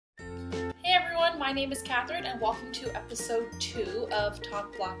my name is Catherine and welcome to episode 2 of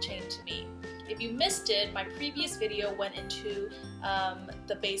Talk Blockchain to Me. If you missed it, my previous video went into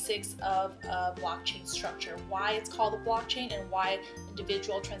the basics of a blockchain structure, why it's called a blockchain and why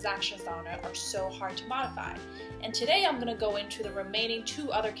individual transactions on it are so hard to modify. And today I'm going to go into the remaining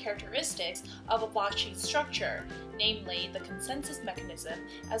 2 other characteristics of a blockchain structure, namely the consensus mechanism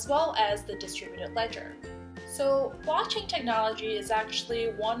as well as the distributed ledger. So blockchain technology is actually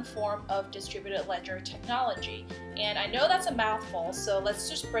one form of distributed ledger technology, and I know that's a mouthful, so let's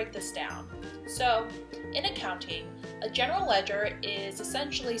just break this down. So in accounting, a general ledger is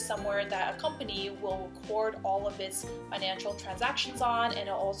essentially somewhere that a company will record all of its financial transactions on, and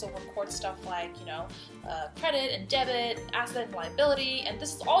it'll also record stuff like, credit and debit, asset and liability, and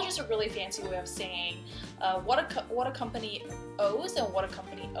this is all just a really fancy way of saying what a company owes and what a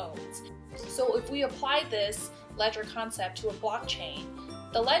company owns. So if we apply this ledger concept to a blockchain,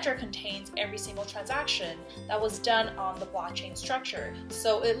 the ledger contains every single transaction that was done on the blockchain structure.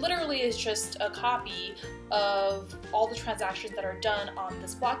 So it literally is just a copy of all the transactions that are done on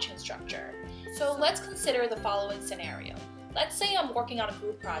this blockchain structure. So let's consider the following scenario. Let's say I'm working on a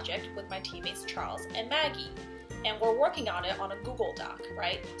group project with my teammates Charles and Maggie, and we're working on it on a Google Doc,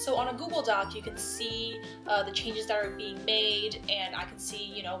 right? So on a Google Doc, you can see the changes that are being made, and I can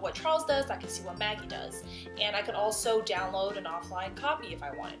see, what Charles does, I can see what Maggie does, and I can also download an offline copy if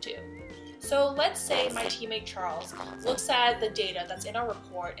I wanted to. So let's say my teammate Charles looks at the data that's in our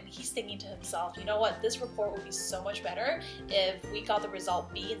report and he's thinking to himself, you know what, this report would be so much better if we got the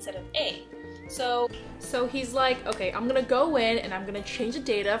result B instead of A. So he's like, okay, I'm gonna go in and I'm gonna change the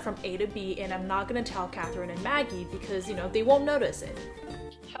data from A to B, and I'm not gonna tell Catherine and Maggie because, they won't notice it.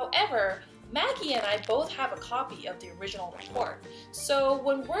 However, Maggie and I both have a copy of the original report. So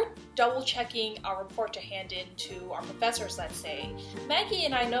when we're double checking our report to hand in to our professors, let's say, Maggie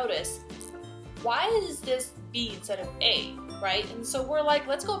and I notice, why is this B instead of A, right? And so we're like,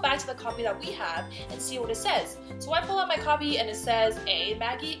 let's go back to the copy that we have and see what it says. So I pull out my copy and it says A,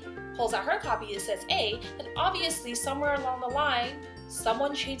 Maggie pulls out her copy, it says A, then obviously somewhere along the line,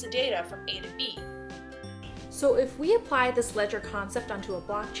 someone changed the data from A to B. So if we apply this ledger concept onto a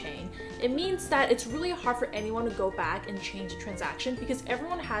blockchain, it means that it's really hard for anyone to go back and change a transaction because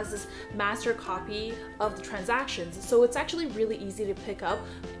everyone has this master copy of the transactions. So it's actually really easy to pick up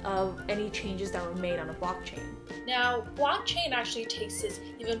any changes that were made on a blockchain. Now, blockchain actually takes this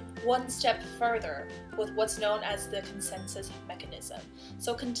even one step further with what's known as the consensus mechanism.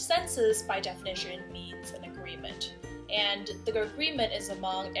 So consensus, by definition, means an agreement. And the agreement is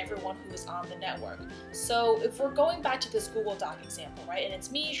among everyone who is on the network. So if we're going back to this Google Doc example, right, and it's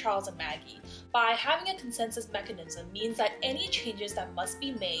me, Charles, and Maggie, by having a consensus mechanism means that any changes that must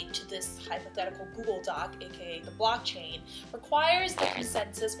be made to this hypothetical Google Doc, aka the blockchain, requires the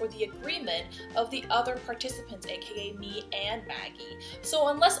consensus or the agreement of the other participants, aka me and Maggie. So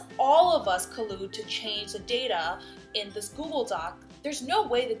unless all of us collude to change the data in this Google Doc, there's no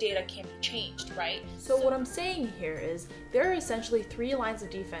way the data can be changed, right? So what I'm saying here is there are essentially 3 lines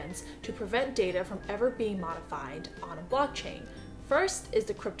of defense to prevent data from ever being modified on a blockchain. First is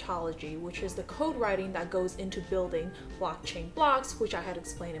the cryptology, which is the code writing that goes into building blockchain blocks, which I had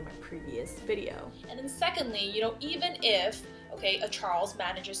explained in my previous video. And then secondly, even if, a Charles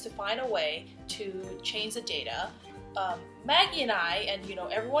manages to find a way to change the data, Maggie and I and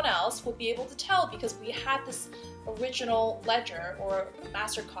everyone else will be able to tell because we had this original ledger or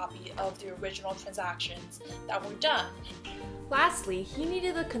master copy of the original transactions that were done. Lastly, he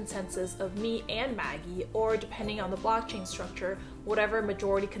needed the consensus of me and Maggie, or depending on the blockchain structure, whatever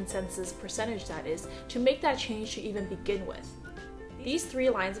majority consensus percentage that is, to make that change to even begin with. These 3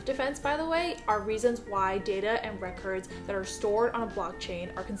 lines of defense, by the way, are reasons why data and records that are stored on a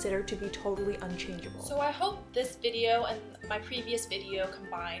blockchain are considered to be totally unchangeable. So I hope this video and my previous video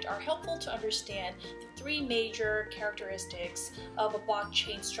combined are helpful to understand the 3 major characteristics of a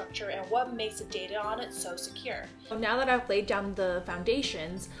blockchain structure and what makes the data on it so secure. So now that I've laid down the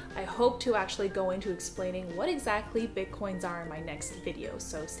foundations, I hope to actually go into explaining what exactly Bitcoins are in my next video,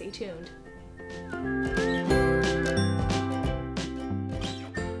 so stay tuned.